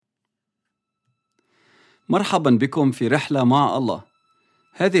مرحبا بكم في رحلة مع الله.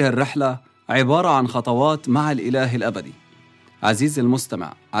 هذه الرحلة عبارة عن خطوات مع الإله الأبدي. عزيزي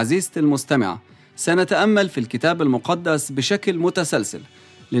المستمع، عزيزتي المستمعة، سنتأمل في الكتاب المقدس بشكل متسلسل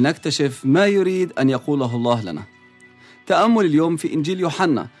لنكتشف ما يريد أن يقوله الله لنا. تأمل اليوم في إنجيل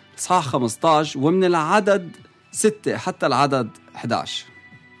يوحنا إصحاح 15 ومن العدد 6 حتى العدد 11.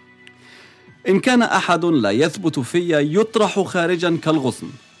 إن كان أحد لا يثبت في يطرح خارجا كالغصن،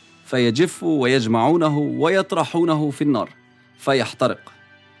 فيجف ويجمعونه ويطرحونه في النار فيحترق.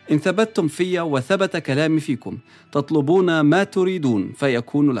 إن ثبتتم في وثبت كلامي فيكم، تطلبون ما تريدون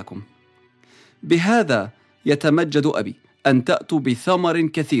فيكون لكم. بهذا يتمجد أبي، أن تأتوا بثمر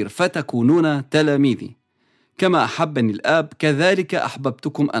كثير فتكونون تلاميذي. كما أحبني الآب كذلك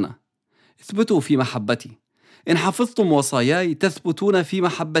أحببتكم أنا. اثبتوا في محبتي. إن حفظتم وصاياي تثبتون في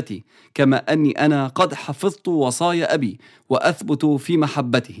محبتي، كما أني أنا قد حفظت وصايا أبي وأثبت في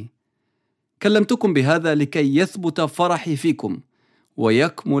محبته. كلمتكم بهذا لكي يثبت فرحي فيكم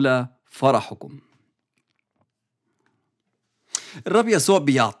ويكمل فرحكم. الرب يسوع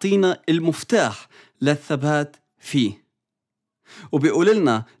بيعطينا المفتاح للثبات فيه، وبيقول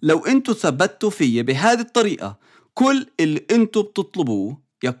لنا لو أنتوا ثبتوا فيه بهذه الطريقة، كل اللي أنتوا بتطلبوه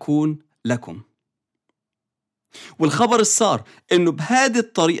يكون لكم. والخبر الصار إنه بهذه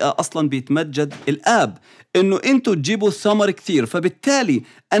الطريقة أصلاً بيتمجد الآب، إنه أنتوا تجيبوا ثمر كثير، فبالتالي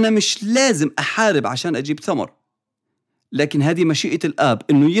أنا مش لازم أحارب عشان أجيب ثمر، لكن هذه مشيئة الآب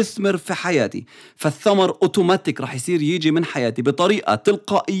إنه يثمر في حياتي، فالثمر أوتوماتيك رح يصير يجي من حياتي بطريقة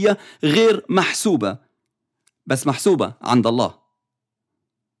تلقائية غير محسوبة، بس محسوبة عند الله.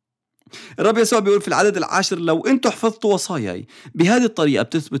 الرب يسوع بيقول في العدد 10: لو أنتوا حفظتوا وصاياي بهذه الطريقة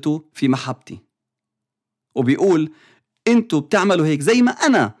بتثبتوا في محبتي. وبيقول أنتوا بتعملوا هيك زي ما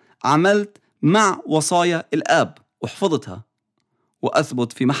أنا عملت مع وصايا الآب وحفظتها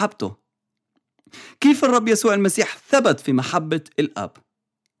وأثبت في محبته. كيف الرب يسوع المسيح ثبت في محبة الآب؟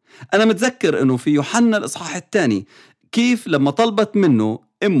 أنا متذكر أنه في يوحنا الإصحاح 2 كيف لما طلبت منه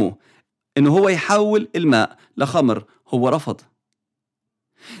أمه أنه هو يحول الماء لخمر هو رفض،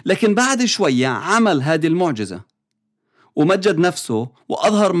 لكن بعد شوية عمل هذه المعجزة ومجد نفسه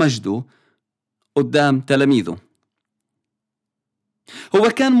وأظهر مجده قدام تلاميذه. هو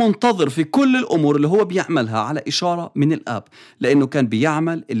كان منتظر في كل الأمور اللي هو بيعملها على إشارة من الآب، لأنه كان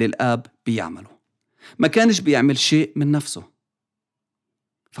بيعمل اللي الآب بيعمله، ما كانش بيعمل شيء من نفسه.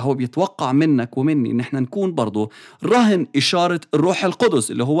 فهو بيتوقع منك ومني إن احنا نكون برضو رهن إشارة الروح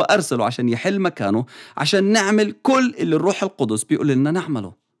القدس اللي هو أرسله عشان يحل مكانه، عشان نعمل كل اللي الروح القدس بيقول لنا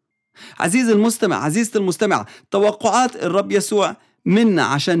نعمله. عزيزي المستمع، عزيزتي المستمع، توقعات الرب يسوع منا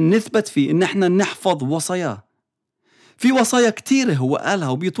عشان نثبت فيه إن احنا نحفظ وصاياه. في وصايا كتيرة هو قالها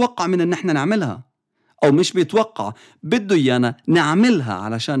وبيتوقع منا إن احنا نعملها، أو مش بيتوقع، بده إيانا نعملها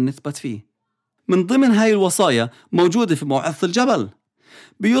علشان نثبت فيه. من ضمن هاي الوصايا موجودة في موعظة الجبل.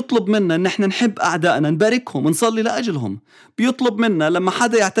 بيطلب منا إن احنا نحب أعدائنا، نباركهم، نصلي لأجلهم. بيطلب منا لما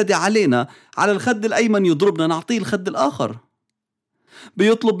حدا يعتدي علينا على الخد الأيمن يضربنا نعطيه الخد الآخر.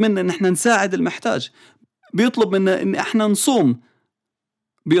 بيطلب منا إن احنا نساعد المحتاج. بيطلب منا إن احنا نصوم.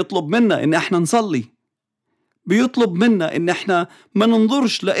 بيطلب منا إن احنا نصلي. بيطلب منا إن احنا ما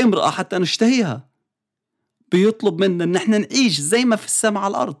ننظرش لامرأة حتى نشتهيها. بيطلب منا إن احنا نعيش زي ما في السماء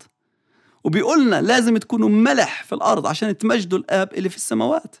على الأرض. وبيقولنا لازم تكونوا ملح في الأرض عشان تمجدوا الآب اللي في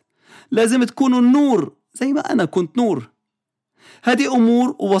السماوات. لازم تكونوا النور زي ما أنا كنت نور. هذه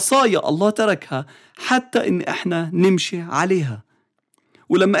أمور ووصايا الله تركها حتى إن إحنا نمشي عليها.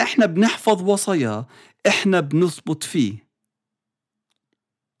 ولما إحنا بنحفظ وصايا إحنا بنثبت فيه،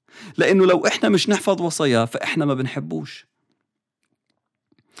 لأنه لو إحنا مش نحفظ وصايا فإحنا ما بنحبوش.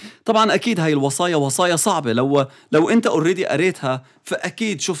 طبعا أكيد هاي الوصايا وصايا صعبة، لو أنت أوريدي قريتها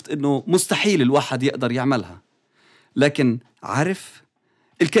فأكيد شفت إنه مستحيل الواحد يقدر يعملها. لكن عارف،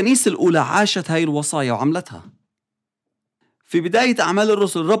 الكنيسة الأولى عاشت هاي الوصايا وعملتها. في بداية أعمال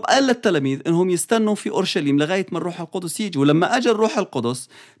الرسل الرب قال للتلاميذ إنهم يستنوا في أورشليم لغاية ما الروح القدس يجي. ولما أجى الروح القدس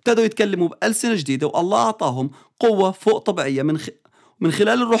ابتدوا يتكلموا بألسنة جديدة، والله أعطاهم قوة فوق طبيعية. من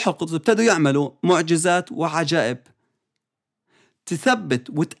خلال الروح القدس ابتدوا يعملوا معجزات وعجائب تثبت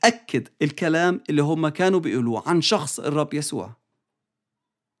وتأكد الكلام اللي هم كانوا بيقولوه عن شخص الرب يسوع.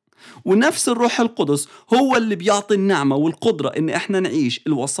 ونفس الروح القدس هو اللي بيعطي النعمة والقدرة إن إحنا نعيش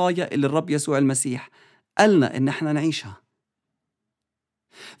الوصايا اللي الرب يسوع المسيح قالنا إن إحنا نعيشها.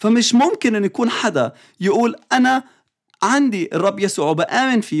 فمش ممكن أن يكون حدا يقول أنا عندي الرب يسوع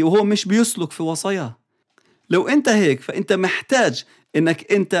وبآمن فيه وهو مش بيسلك في وصاياه. لو أنت هيك فأنت محتاج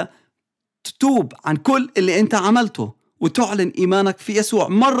إنك أنت تتوب عن كل اللي أنت عملته وتعلن إيمانك في يسوع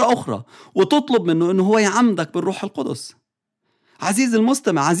مرة أخرى، وتطلب منه أنه هو يعمدك بالروح القدس. عزيز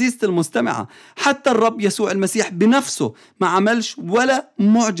المستمع، عزيزة المستمعة، حتى الرب يسوع المسيح بنفسه ما عملش ولا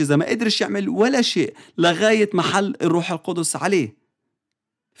معجزة، ما قدرش يعمل ولا شيء لغاية محل الروح القدس عليه.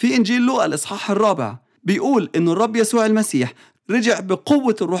 في إنجيل لوقا الإصحاح 4 بيقول إنه الرب يسوع المسيح رجع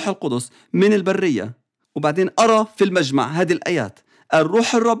بقوة الروح القدس من البرية، وبعدين أرى في المجمع هذه الآيات: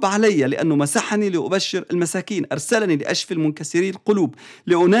 الروح الرب علي لأنه مسحني لأبشر المساكين، أرسلني لأشفي المنكسرين القلوب،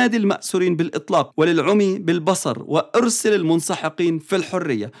 لأنادي المأسورين بالإطلاق، وللعمي بالبصر، وأرسل المنسحقين في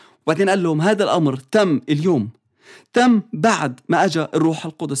الحرية. وبعدين قال لهم هذا الأمر تم اليوم، تم بعد ما أجى الروح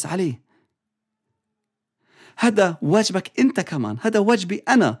القدس عليه. هذا واجبك أنت كمان، هذا واجبي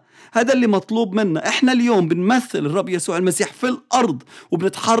أنا، هذا اللي مطلوب منا. إحنا اليوم بنمثل الرب يسوع المسيح في الأرض،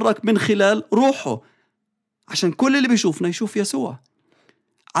 وبنتحرك من خلال روحه عشان كل اللي بيشوفنا يشوف يسوع،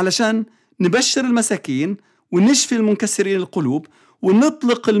 علشان نبشر المساكين ونشفي المنكسرين القلوب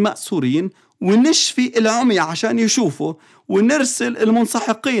ونطلق المأسورين ونشفي العمي عشان يشوفوا، ونرسل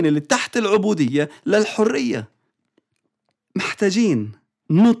المنسحقين اللي تحت العبودية للحرية. محتاجين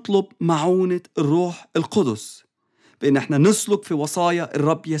نطلب معونة الروح القدس بأن احنا نسلك في وصايا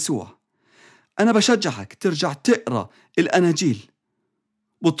الرب يسوع. أنا بشجعك ترجع تقرأ الأناجيل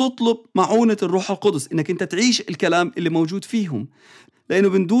وتطلب معونة الروح القدس إنك أنت تعيش الكلام اللي موجود فيهم، لأنه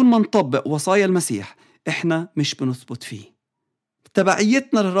من دون ما نطبق وصايا المسيح إحنا مش بنثبت فيه.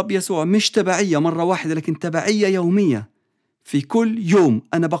 تبعيتنا للرب يسوع مش تبعية مرة واحدة، لكن تبعية يومية. في كل يوم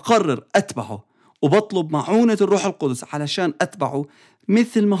أنا بقرر أتبعه وبطلب معونة الروح القدس علشان أتبعه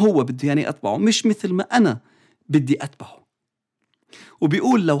مثل ما هو بدي يعني أتبعه، مش مثل ما أنا بدي أتبعه.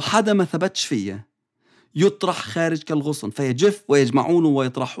 وبيقول لو حدا ما ثبتش فيه يطرح خارج كالغصن فيجف، ويجمعونه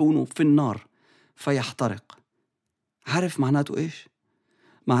ويطرحونه في النار فيحترق. عارف معناته إيش؟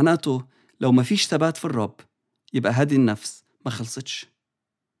 معناته لو ما فيش ثبات في الرب يبقى هذه النفس ما خلصتش.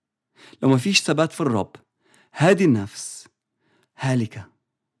 لو ما فيش ثبات في الرب هذه النفس هالكة.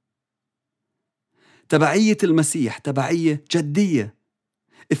 تبعية المسيح تبعية جدية.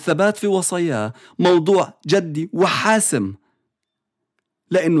 الثبات في وصاياه موضوع جدي وحاسم،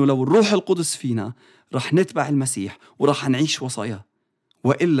 لأنه لو الروح القدس فينا رح نتبع المسيح ورح نعيش وصاياه،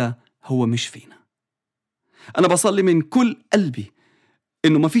 وإلا هو مش فينا. أنا بصلي من كل قلبي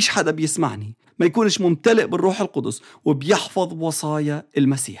إنه ما فيش حدا بيسمعني ما يكونش ممتلئ بالروح القدس وبيحفظ وصايا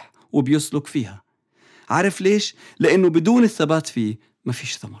المسيح وبيسلك فيها. عارف ليش؟ لأنه بدون الثبات فيه ما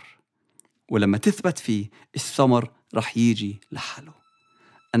فيش ثمر، ولما تثبت فيه الثمر رح يجي لحاله.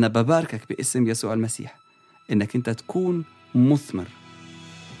 أنا بباركك باسم يسوع المسيح إنك أنت تكون مثمر.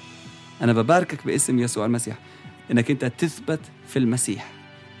 أنا بباركك باسم يسوع المسيح إنك أنت تثبت في المسيح،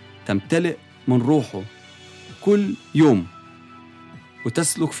 تمتلئ من روحه كل يوم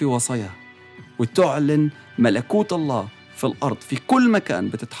وتسلك في وصاياه وتعلن ملكوت الله في الأرض في كل مكان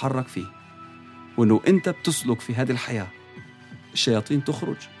بتتحرك فيه. وإنه أنت بتسلك في هذه الحياة، الشياطين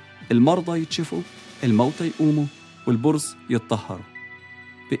تخرج، المرضى يتشفوا، الموتى يقوموا، والبرص يتطهروا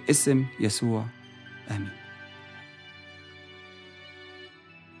باسم يسوع. آمين.